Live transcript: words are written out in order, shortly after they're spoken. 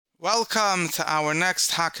Welcome to our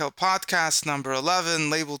next Hakel podcast, number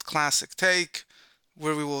 11, labeled Classic Take,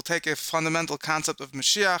 where we will take a fundamental concept of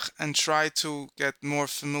Mashiach and try to get more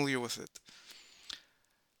familiar with it.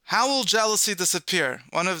 How will jealousy disappear?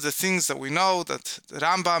 One of the things that we know that the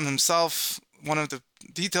Rambam himself, one of the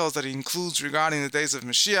details that he includes regarding the days of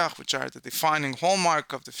Mashiach, which are the defining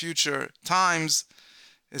hallmark of the future times,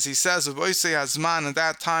 is he says, Hazman, at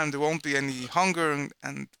that time there won't be any hunger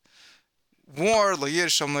and war, there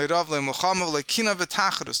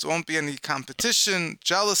won't be any competition,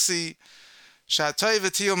 jealousy,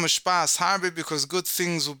 because good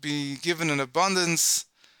things will be given in abundance,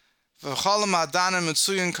 and the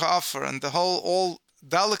all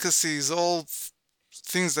delicacies, all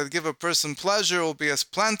things that give a person pleasure will be as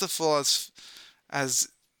plentiful, as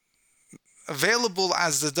available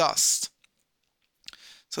as the dust.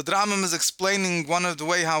 So the Rambam is explaining one of the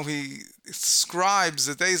way how he describes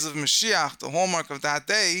the days of Mashiach, the hallmark of that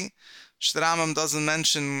day, which the Rambam doesn't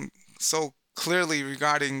mention so clearly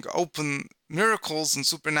regarding open miracles and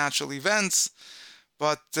supernatural events.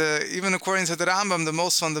 But even according to the Rambam, the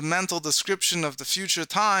most fundamental description of the future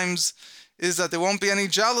times is that there won't be any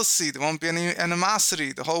jealousy, there won't be any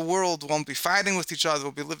animosity, the whole world won't be fighting with each other,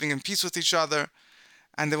 will be living in peace with each other,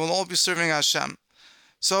 and they will all be serving Hashem.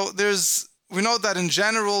 So we know that in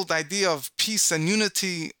general, the idea of peace and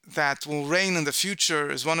unity that will reign in the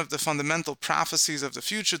future is one of the fundamental prophecies of the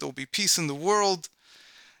future. There will be peace in the world.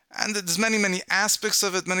 And there's many aspects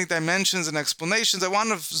of it, many dimensions and explanations. I want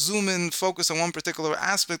to zoom in, focus on one particular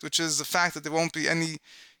aspect, which is the fact that there won't be any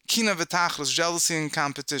kina v'tachlis, jealousy and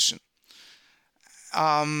competition.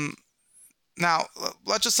 Now,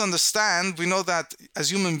 let's just understand, we know that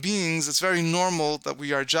as human beings, it's very normal that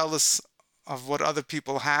we are jealous of what other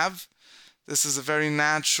people have. This is a very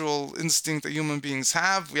natural instinct that human beings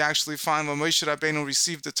have. We actually find when Moshe Rabbeinu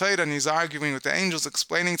received the Torah and he's arguing with the angels,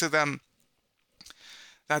 explaining to them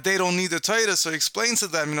that they don't need the Torah, so he explains to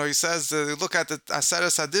them, he says, look at the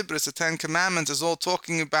Aseres HaDibros, the Ten Commandments, is all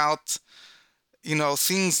talking about,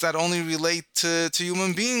 things that only relate to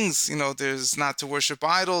human beings. There's not to worship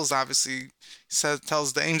idols. Obviously, he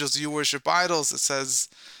tells the angels, you worship idols. It says,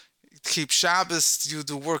 keep Shabbos. You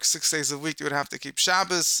do work 6 days a week, you would have to keep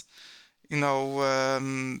Shabbos.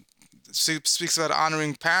 Speaks about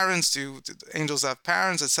honoring parents. The angels have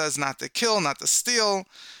parents. It says not to kill, not to steal,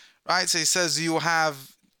 right? So he says you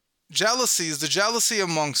have jealousy. Is there jealousy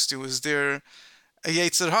amongst you? Is there a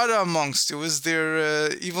Yetzer Hara amongst you? Is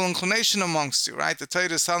there evil inclination amongst you, right? The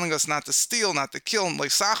Torah is telling us not to steal, not to kill,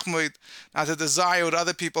 like Sachmoid, not to desire what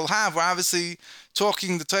other people have. We're obviously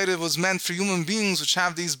talking, the Torah was meant for human beings which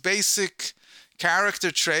have these basic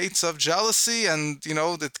character traits of jealousy and,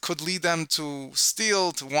 that could lead them to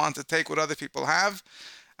steal, to want to take what other people have.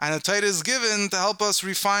 And the Torah is given to help us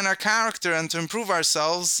refine our character and to improve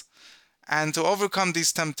ourselves and to overcome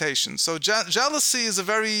these temptations. So jealousy is a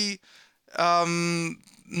very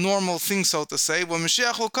normal thing, so to say. When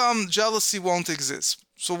Mashiach will come, jealousy won't exist.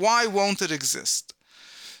 So why won't it exist?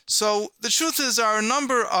 So the truth is, there are a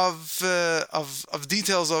number of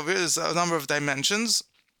details over it, there's a number of dimensions.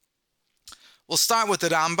 We'll start with the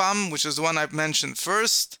Rambam, which is the one I've mentioned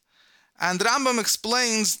first. And the Rambam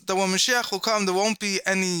explains that when Mashiach will come, there won't be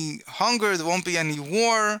any hunger, there won't be any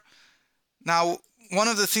war. Now, one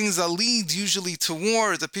of the things that lead usually to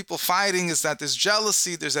war, the people fighting, is that there's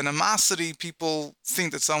jealousy, there's animosity. People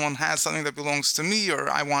think that someone has something that belongs to me, or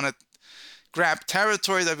I want to grab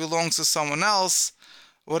territory that belongs to someone else.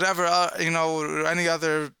 Whatever, or any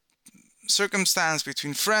other circumstance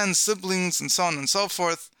between friends, siblings, and so on and so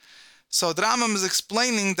forth. So the Rambam is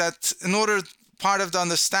explaining that in order, part of the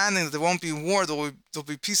understanding that there won't be war, there'll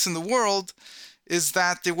be peace in the world, is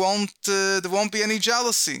that there won't be any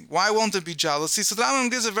jealousy. Why won't there be jealousy? So the Rambam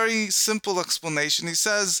gives a very simple explanation. He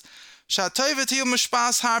says,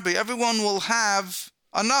 everyone will have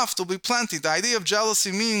enough, there'll be plenty. The idea of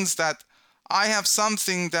jealousy means that I have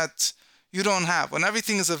something that you don't have. When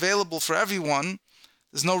everything is available for everyone,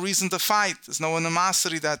 there's no reason to fight. There's no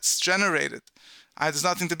animosity that's generated. There's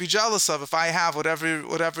nothing to be jealous of if I have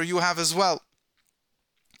whatever you have as well.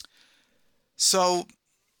 So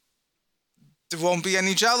there won't be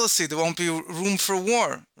any jealousy. There won't be room for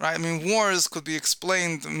war, right? Wars could be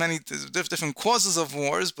explained, many different causes of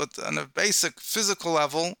wars, but on a basic physical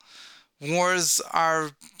level, wars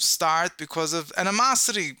start because of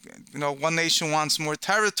animosity. One nation wants more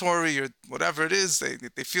territory or whatever it is.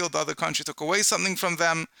 They feel the other country took away something from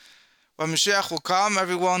them. When Mashiach will come,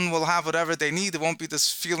 everyone will have whatever they need. There won't be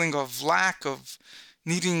this feeling of lack, of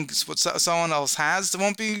needing what someone else has. There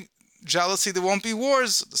won't be jealousy, there won't be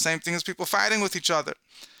wars. The same thing as people fighting with each other.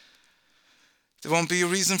 There won't be a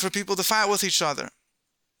reason for people to fight with each other.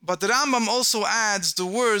 But the Rambam also adds the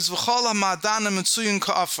words "V'chol ha'ma'adanim mitzuyin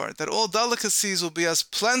ka'afar," that all delicacies will be as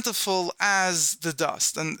plentiful as the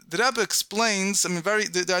dust. And the Rebbe explains. I mean,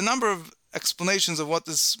 there are a number of explanations of what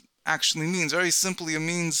this actually means. Very simply, it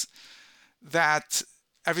means that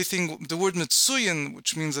everything. The word mitzuyin,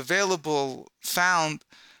 which means available, found,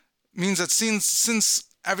 means that since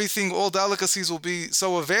everything, all delicacies will be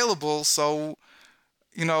so available, so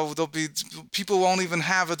there'll be people won't even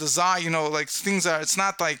have a desire, like things are, it's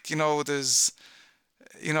not like, there's,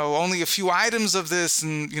 only a few items of this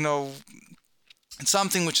and, it's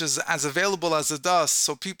something which is as available as the dust.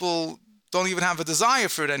 So people don't even have a desire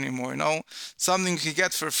for it anymore, something you can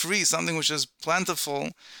get for free, something which is plentiful,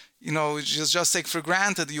 you just take for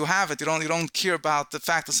granted you have it. You don't care about the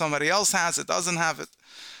fact that somebody else has it, doesn't have it.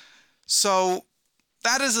 So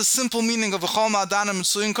that is a simple meaning of V'chol ma'adanim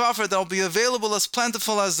mitzuyin ka'afar, that will be available as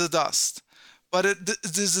plentiful as the dust. But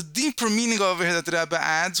there's a deeper meaning over here that the Rebbe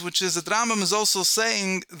adds, which is that Rambam is also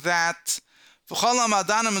saying that V'chol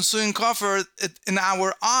ma'adanim mitzuyin ka'afar, in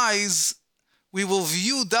our eyes, we will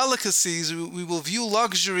view delicacies, we will view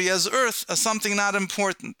luxury as earth, as something not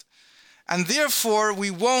important. And therefore, we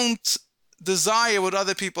won't desire what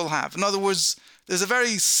other people have. In other words, there's a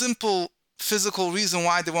very simple physical reason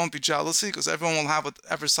why there won't be jealousy, because everyone will have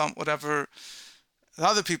whatever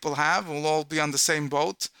other people have. We'll all be on the same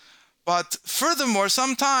boat. But furthermore,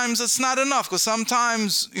 sometimes it's not enough, because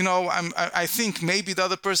sometimes, I think maybe the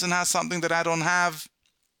other person has something that I don't have.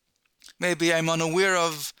 Maybe I'm unaware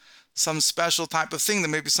of some special type of thing that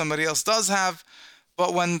maybe somebody else does have.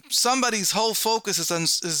 But when somebody's whole focus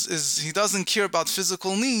is he doesn't care about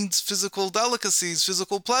physical needs, physical delicacies,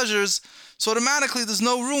 physical pleasures, so automatically there's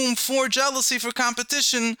no room for jealousy, for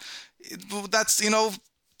competition. That's,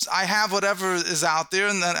 I have whatever is out there,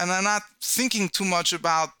 and I'm not thinking too much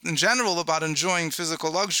in general about enjoying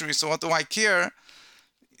physical luxury. So what do I care?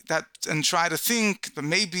 And try to think that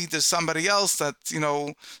maybe there's somebody else that,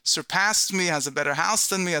 surpassed me, has a better house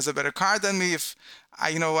than me, has a better car than me. If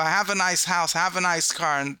I have a nice house, have a nice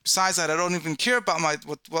car, and besides that, I don't even care about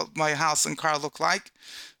what my house and car look like.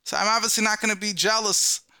 So I'm obviously not going to be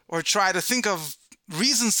jealous or try to think of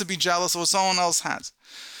reasons to be jealous of what someone else has.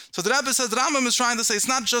 So the Rebbe says, the Rambam is trying to say it's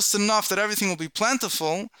not just enough that everything will be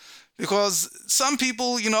plentiful, because some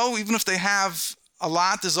people, even if they have a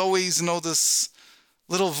lot, there's always, this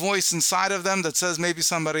little voice inside of them that says maybe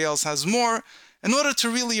somebody else has more. In order to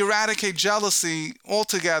really eradicate jealousy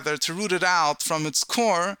altogether, to root it out from its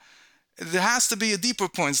core, there has to be a deeper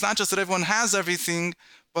point. It's not just that everyone has everything,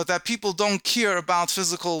 but that people don't care about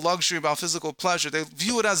physical luxury, about physical pleasure. They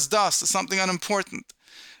view it as dust, as something unimportant.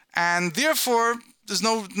 And therefore,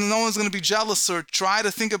 no one's going to be jealous or try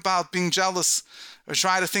to think about being jealous or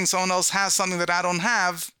try to think someone else has something that I don't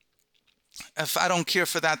have if I don't care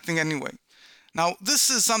for that thing anyway. Now, this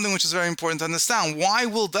is something which is very important to understand. Why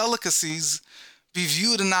will delicacies be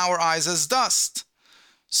viewed in our eyes as dust?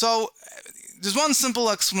 So there's one simple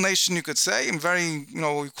explanation you could say, and very,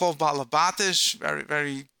 we call balabatish, very,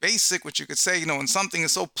 very basic, which you could say, when something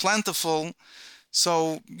is so plentiful,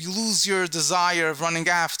 so you lose your desire of running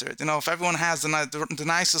after it. If everyone has the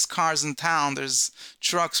nicest cars in town, there's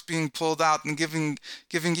trucks being pulled out and giving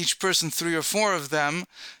each person 3 or 4 of them,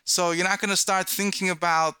 so you're not going to start thinking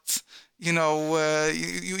about, you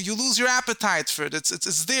lose your appetite for it.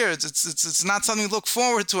 It's there. It's not something to look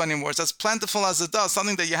forward to anymore. It's as plentiful as it does,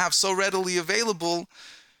 something that you have so readily available.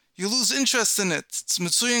 You lose interest in it. It's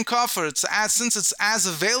mitzuyin ka'afar. Since it's as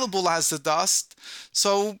available as the dust,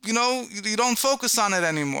 so you don't focus on it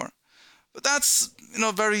anymore. But that's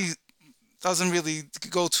doesn't really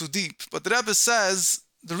go too deep. But the Rebbe says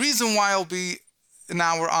the reason why it'll be in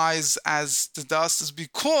our eyes as the dust is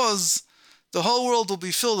because the whole world will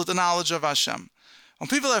be filled with the knowledge of Hashem. When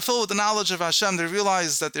people are filled with the knowledge of Hashem, they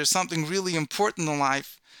realize that there's something really important in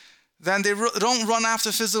life. Then they don't run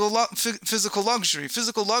after physical luxury.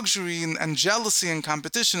 Physical luxury and jealousy and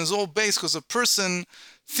competition is all based because a person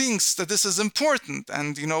thinks that this is important.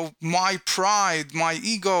 And, my pride, my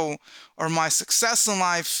ego, or my success in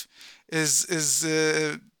life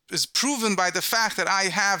is proven by the fact that I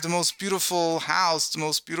have the most beautiful house, the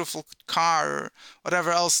most beautiful car, or whatever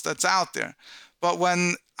else that's out there. But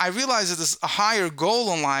when I realize that there's a higher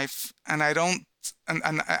goal in life, and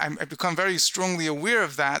I become very strongly aware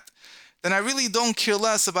of that, then I really don't care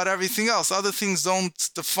less about everything else. Other things don't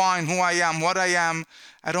define who I am, what I am.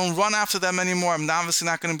 I don't run after them anymore. I'm obviously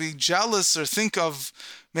not going to be jealous or think of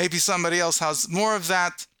maybe somebody else has more of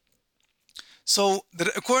that. So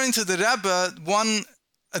according to the Rebbe,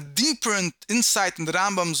 a deeper insight in the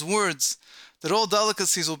Rambam's words that all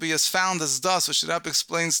delicacies will be as found as dust, which the Rebbe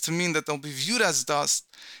explains to mean that they'll be viewed as dust,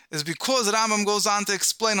 is because Rambam goes on to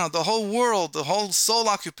explain how the whole world, the whole sole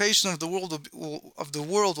occupation of the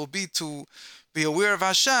world will be to be aware of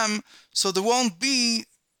Hashem. So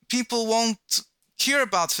people won't care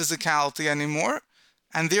about physicality anymore,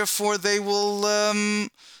 and therefore there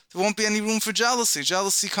won't be any room for jealousy.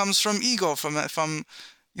 Jealousy comes from ego, from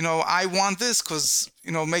I want this because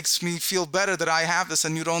makes me feel better that I have this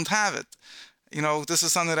and you don't have it. This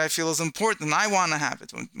is something that I feel is important and I want to have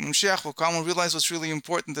it. When Mashiach will come, we'll realize what's really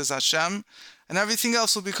important is Hashem, and everything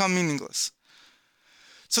else will become meaningless.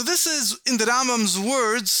 So this is in the Rambam's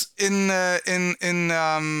words in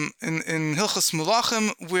Hilchos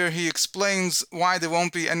Melachim, where he explains why there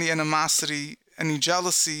won't be any animosity, any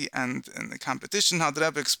jealousy, and the competition. How the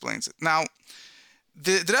Rebbe explains it. Now,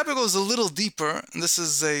 the Rebbe goes a little deeper, and this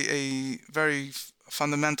is a very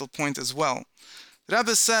fundamental point as well. The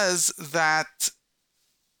Rebbe says that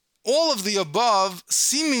all of the above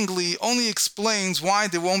seemingly only explains why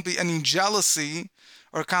there won't be any jealousy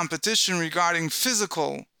or competition regarding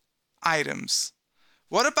physical items.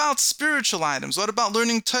 What about spiritual items? What about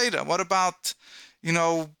learning Torah? What about,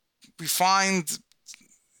 we find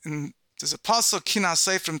there's a pasuk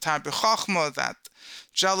kinasei from Tarbi Chachma that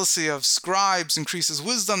jealousy of scribes increases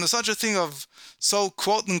wisdom. There's such a thing of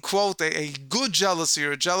quote unquote a good jealousy,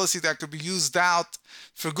 or a jealousy that could be used out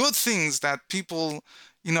for good things, that people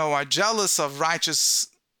are jealous of righteous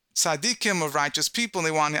tzaddikim, of righteous people, and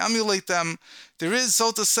they want to emulate them. There is,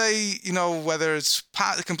 so to say, whether it's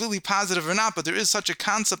completely positive or not, but there is such a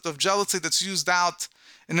concept of jealousy that's used out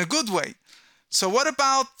in a good way. So what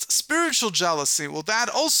about spiritual jealousy? Will that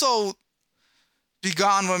also be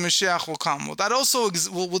gone when Mashiach will come? Will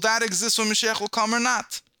that exist when Mashiach will come or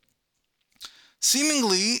not?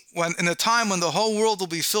 Seemingly, in a time when the whole world will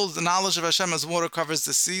be filled with the knowledge of Hashem as water covers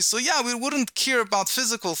the sea, so we wouldn't care about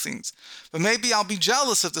physical things. But maybe I'll be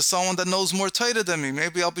jealous if there's someone that knows more Torah than me.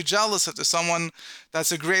 Maybe I'll be jealous if there's someone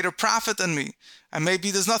that's a greater prophet than me. And maybe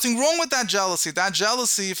there's nothing wrong with that jealousy. That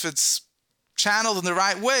jealousy, if it's channeled in the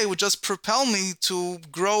right way, would just propel me to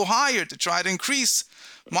grow higher, to try to increase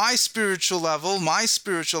my spiritual level, my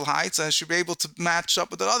spiritual heights, and I should be able to match up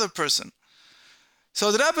with that other person. So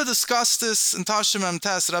the Rebbe discussed this in Tashim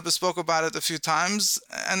Tes. The Rebbe spoke about it a few times,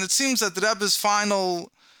 and it seems that the Rebbe's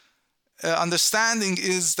final understanding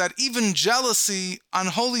is that even jealousy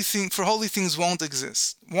for holy things won't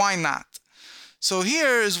exist. Why not? So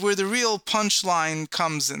here is where the real punchline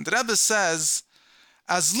comes in. The Rebbe says,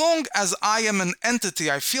 as long as I am an entity,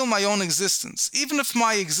 I feel my own existence, even if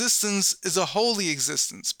my existence is a holy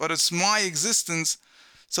existence, but it's my existence,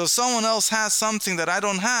 so if someone else has something that I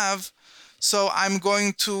don't have, so I'm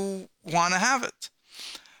going to want to have it.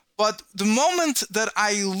 But the moment that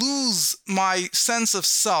I lose my sense of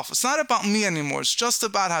self, it's not about me anymore, it's just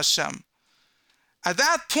about Hashem. At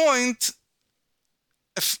that point,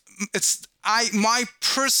 if it's my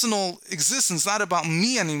personal existence, not about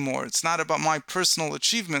me anymore, it's not about my personal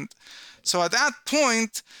achievement. So at that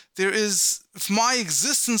point, if my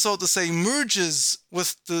existence, so to say, merges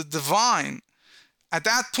with the divine, at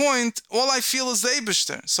that point, all I feel is the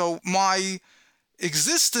Eibishter. So my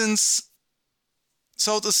existence,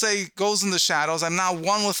 so to say, goes in the shadows. I'm now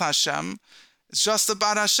one with Hashem. It's just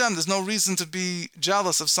about Hashem. There's no reason to be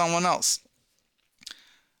jealous of someone else.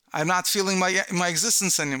 I'm not feeling my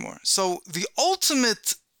existence anymore. So the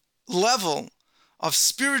ultimate level of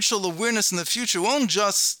spiritual awareness in the future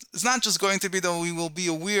it's not just going to be that we will be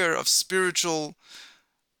aware of spiritual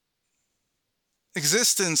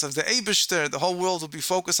existence of the Eibishter. The whole world will be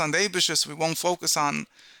focused on the Eibishter, so we won't focus on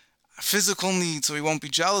physical needs, so we won't be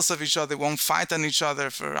jealous of each other, we won't fight on each other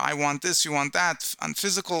for I want this, you want that, on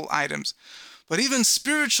physical items. But even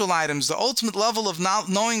spiritual items, the ultimate level of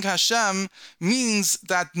knowing Hashem means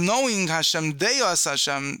that knowing Hashem, Deus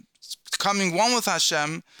Hashem, becoming one with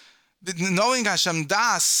Hashem, knowing Hashem,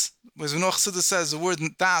 Das, as Noach Chassidus says, the word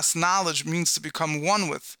Das, knowledge, means to become one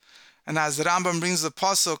with. And as the Rambam brings the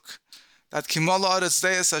pasuk, that Kimol Haaretz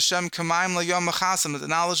Deus Hashem Kamayim Layom Mechasim, that the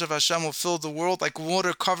knowledge of Hashem will fill the world like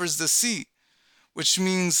water covers the sea, which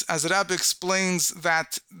means, as the Rebbe explains,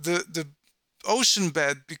 that the ocean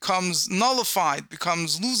bed becomes nullified,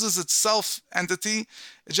 loses its self-entity,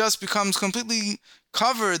 it just becomes completely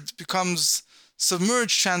covered, becomes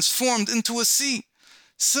submerged, transformed into a sea.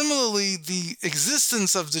 Similarly, the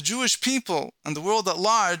existence of the Jewish people and the world at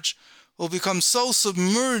large will become so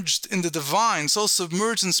submerged in the divine, so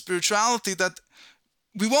submerged in spirituality, that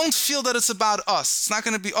we won't feel that it's about us. It's not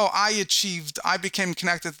going to be, I achieved, I became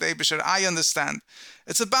connected to the Eibishter, I understand.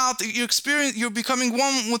 It's about you're becoming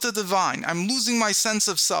one with the divine. I'm losing my sense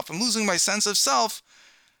of self. I'm losing my sense of self.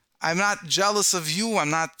 I'm not jealous of you.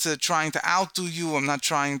 I'm not trying to outdo you. I'm not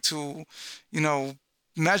trying to,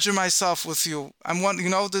 measure myself with you. I'm one,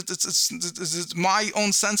 it's my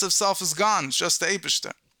own sense of self is gone. It's just the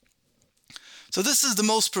Eibishter. So this is the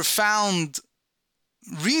most profound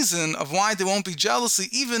reason of why there won't be jealousy,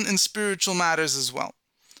 even in spiritual matters as well.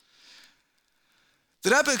 The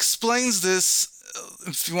Rebbe explains this.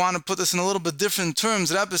 If you want to put this in a little bit different terms,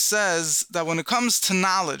 the Rebbe says that when it comes to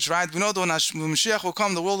knowledge, right? We know that when Mashiach will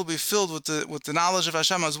come, the world will be filled with the knowledge of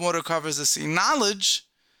Hashem as water covers the sea. Knowledge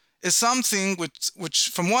is something which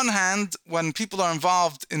from one hand, when people are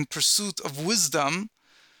involved in pursuit of wisdom,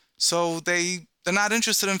 so they're not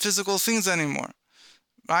interested in physical things anymore.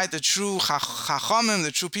 Right? The true chachamim,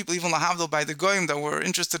 the true people, even lahavdil by the goyim that were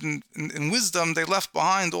interested in wisdom, they left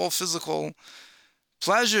behind all physical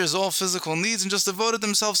pleasures, all physical needs, and just devoted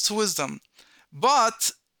themselves to wisdom.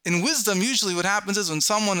 But in wisdom, usually what happens is when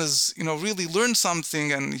someone is, really learned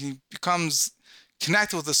something and he becomes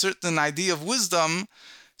connected with a certain idea of wisdom,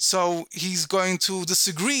 so he's going to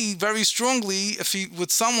disagree very strongly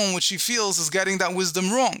with someone which he feels is getting that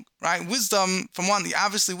wisdom wrong, right? Wisdom,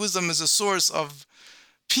 obviously wisdom is a source of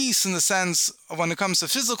peace in the sense of when it comes to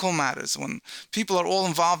physical matters. When people are all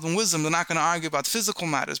involved in wisdom, they're not going to argue about physical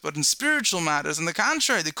matters. But in spiritual matters, on the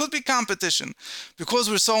contrary, there could be competition. Because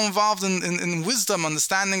we're so involved in wisdom,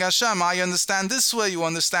 understanding Hashem, I understand this way, you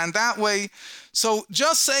understand that way. So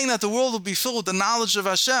just saying that the world will be filled with the knowledge of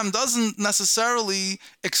Hashem doesn't necessarily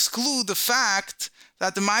exclude the fact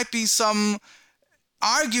that there might be some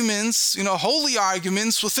arguments, holy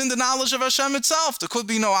arguments within the knowledge of Hashem itself. There could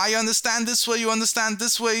be, I understand this way, you understand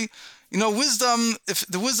this way. Wisdom, if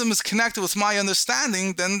the wisdom is connected with my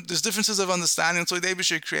understanding, then there's differences of understanding. So the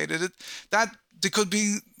Eibusher created it. That there could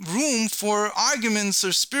be room for arguments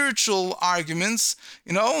or spiritual arguments,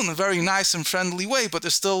 in a very nice and friendly way, but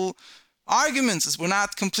there's still arguments. We're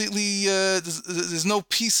not completely, there's no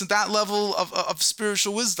peace at that level of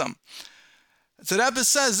spiritual wisdom. So the Rebbe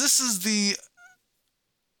says this is the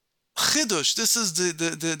Chidush, this is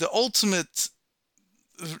the ultimate.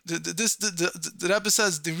 The Rebbe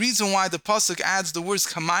says the reason why the pasuk adds the words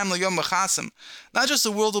Kamayim L'Yom Mechasim, not just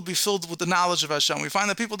the world will be filled with the knowledge of Hashem. We find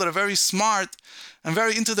that people that are very smart and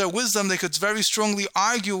very into their wisdom, they could very strongly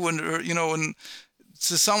argue and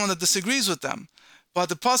to someone that disagrees with them. But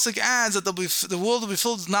the pasuk adds that the world will be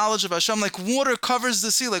filled with knowledge of Hashem, like water covers the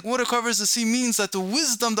sea. Like water covers the sea means that the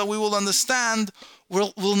wisdom that we will understand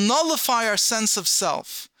will nullify our sense of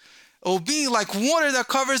self. It will be like water that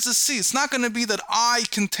covers the sea. It's not going to be that I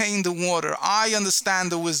contain the water, I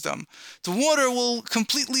understand the wisdom. The water will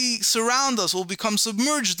completely surround us, will become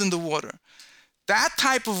submerged in the water. That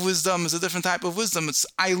type of wisdom is a different type of wisdom. It's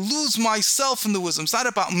I lose myself in the wisdom. It's not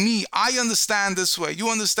about me. I understand this way. You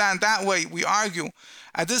understand that way. We argue.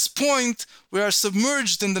 At this point, we are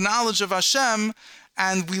submerged in the knowledge of Hashem,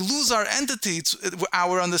 and we lose our entity,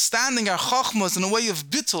 our understanding, our chokhmah, in a way of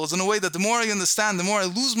bittul, in a way that the more I understand, the more I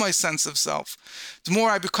lose my sense of self. The more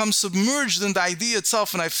I become submerged in the idea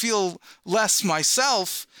itself, and I feel less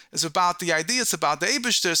myself. It's about the idea, it's about the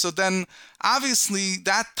Eibishter. So then, obviously,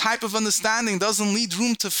 that type of understanding doesn't lead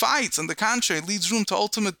room to fights. On the contrary, it leads room to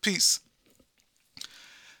ultimate peace.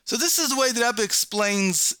 So this is the way the Rebbe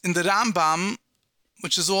explains in the Rambam,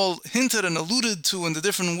 which is all hinted and alluded to in the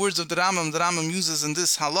different words of the Rambam uses in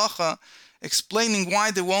this halacha, explaining why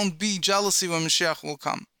there won't be jealousy when Mashiach will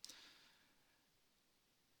come.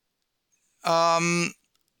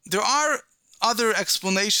 There are other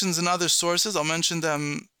explanations in other sources. I'll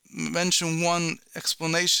mention one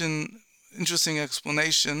explanation, interesting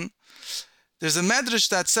explanation. There's a medrash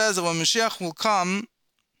that says that when Mashiach will come,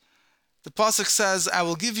 the pasuk says, I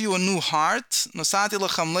will give you a new heart. Nosati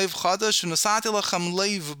lachem leiv chadash, nosati lachem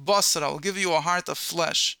leiv basar. I will give you a heart of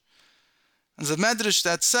flesh. And the medrash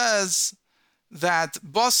that says that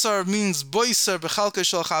basar means boiser bechalke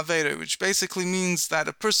shel chaveru, which basically means that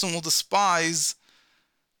a person will despise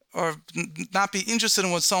or not be interested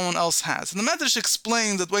in what someone else has. And the medrash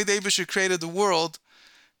explained that the way the Eibusher created the world,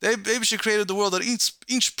 that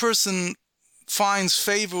each person finds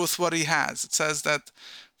favor with what he has. It says that,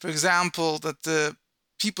 for example, that the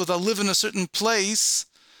people that live in a certain place,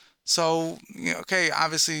 so,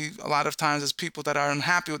 obviously a lot of times there's people that are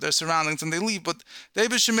unhappy with their surroundings and they leave, but the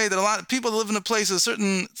Eibusher made that a lot of people that live in a place, there's a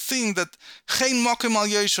certain thing that Chein Mokim Al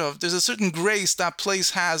Yeshav, there's a certain grace that place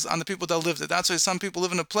has on the people that live there. That's why some people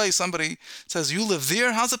live in a place, somebody says, you live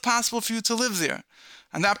there? How's it possible for you to live there?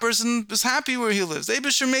 And that person is happy where he lives. The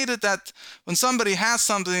Eibusher made it that when somebody has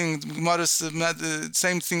something, the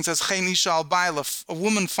same thing says, Chein Isha Al Baila, a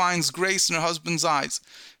woman finds grace in her husband's eyes.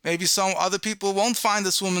 Maybe some other people won't find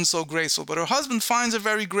this woman so graceful, but her husband finds her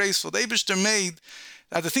very graceful. The Eibusher made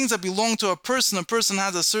that the things that belong to a person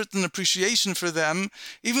has a certain appreciation for them,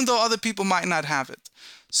 even though other people might not have it.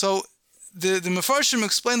 So the Mefarshim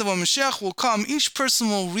explain that when Mashiach will come, each person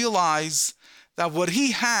will realize that what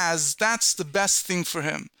he has, that's the best thing for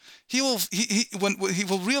him. He will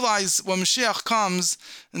realize when Mashiach comes,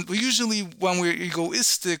 and when we're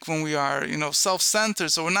egoistic, when we are, self-centered,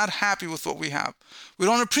 so we're not happy with what we have. We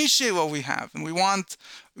don't appreciate what we have, and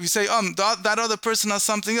we say, that other person has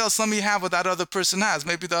something else, let me have what that other person has.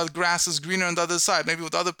 Maybe the grass is greener on the other side. Maybe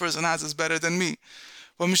what the other person has is better than me.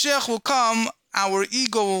 When Mashiach will come, our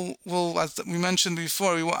ego will, as we mentioned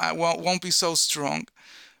before, won't be so strong.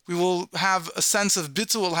 We will have a sense of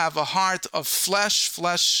bittul, we'll have a heart of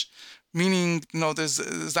flesh, meaning, there's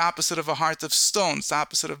the opposite of a heart of stone. It's the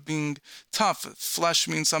opposite of being tough. Flesh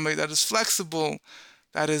means somebody that is flexible,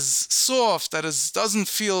 that is soft, doesn't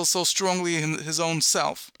feel so strongly in his own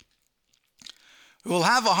self. We will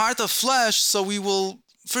have a heart of flesh, so we will,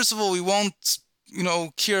 first of all, we won't,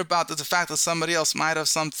 care about the fact that somebody else might have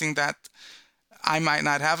something that I might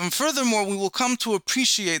not have. And furthermore, we will come to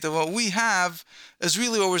appreciate that what we have is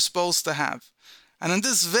really what we're supposed to have. And in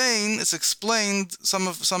this vein, it's explained, some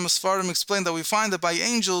Sfarim explain that we find that by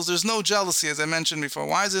angels, there's no jealousy, as I mentioned before.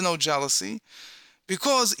 Why is there no jealousy?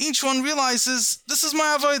 Because each one realizes, this is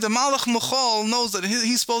my avodah. The Malach Michal knows that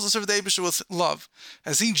he's supposed to serve the Eibusher with love.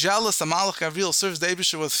 Is he jealous that Malach Gabriel serves the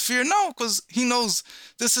Eibusher with fear? No, because he knows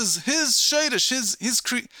this is his shaydish,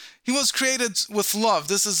 he was created with love.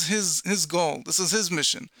 This is his goal. This is his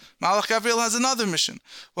mission. Malach Gabriel has another mission.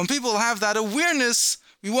 When people have that awareness,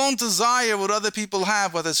 we won't desire what other people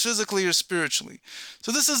have, whether it's physically or spiritually.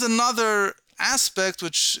 So this is another aspect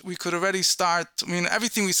which we could already start.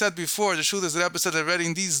 Everything we said before, the truth is that Rebbe said already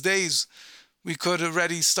in these days, we could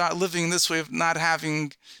already start living this way of not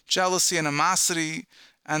having jealousy and animosity.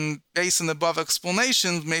 And based on the above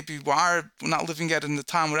explanations, maybe we're not living yet in the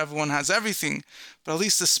time where everyone has everything, but at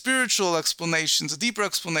least the spiritual explanations, the deeper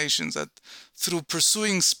explanations, that through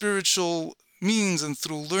pursuing spiritual means and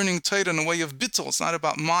through learning Torah in a way of bittul, it's not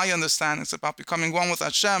about my understanding, it's about becoming one with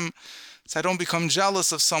Hashem, so I don't become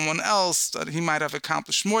jealous of someone else, that he might have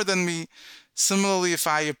accomplished more than me. Similarly, if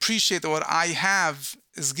I appreciate that what I have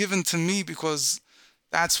is given to me because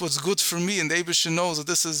that's what's good for me, and the Eibusher knows that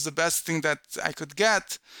this is the best thing that I could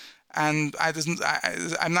get, and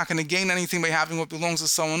I'm not going to gain anything by having what belongs to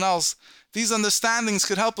someone else. These understandings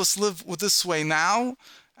could help us live with this way now,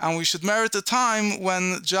 and we should merit the time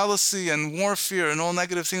when jealousy and warfare and all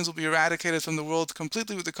negative things will be eradicated from the world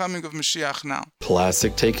completely with the coming of Mashiach now.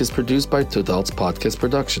 Classic Take is produced by Tudal's Podcast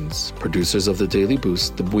Productions, producers of The Daily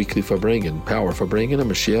Boost, The Weekly Farbrengen, Power Farbrengen, and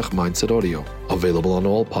Mashiach Mindset Audio. Available on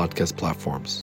all podcast platforms.